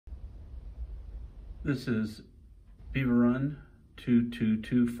This is Beaver Run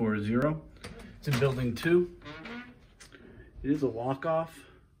 22240. It's in building 2. It is a walk-off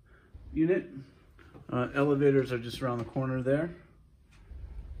unit. Elevators are just around the corner there.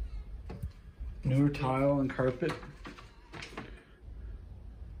 Newer tile and carpet.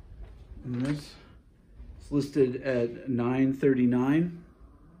 And this is listed at $939.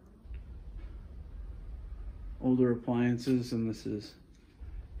 Older appliances, and this is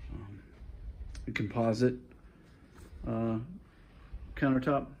a composite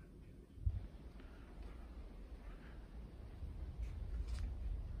countertop.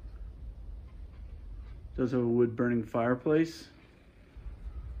 Does have a wood burning fireplace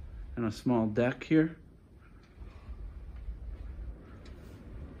and a small deck here.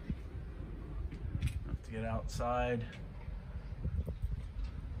 Have to get outside.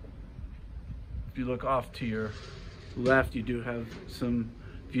 If you look off to your left, you do have some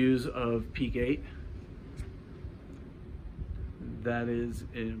views of Peak 8. That is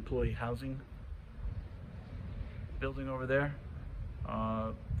an employee housing building over there.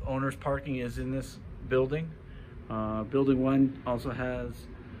 Owner's parking is in this building. Building 1 also has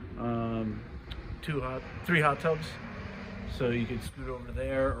 3 hot tubs, so you could scoot over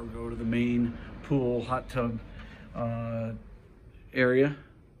there or go to the main pool hot tub area.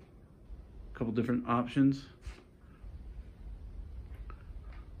 A couple different options.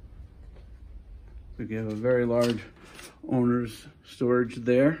 We have a very large owner's storage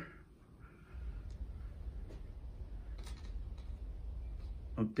there.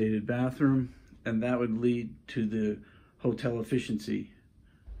 Updated bathroom, and that would lead to the hotel efficiency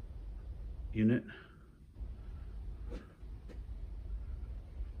unit.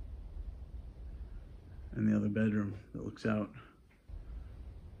 And the other bedroom that looks out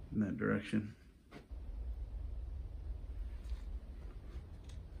in that direction.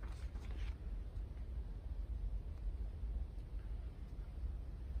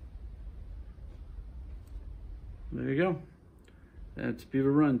 There you go. That's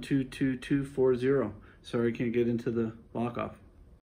Beaver Run 22240. Sorry I can't get into the lock-off.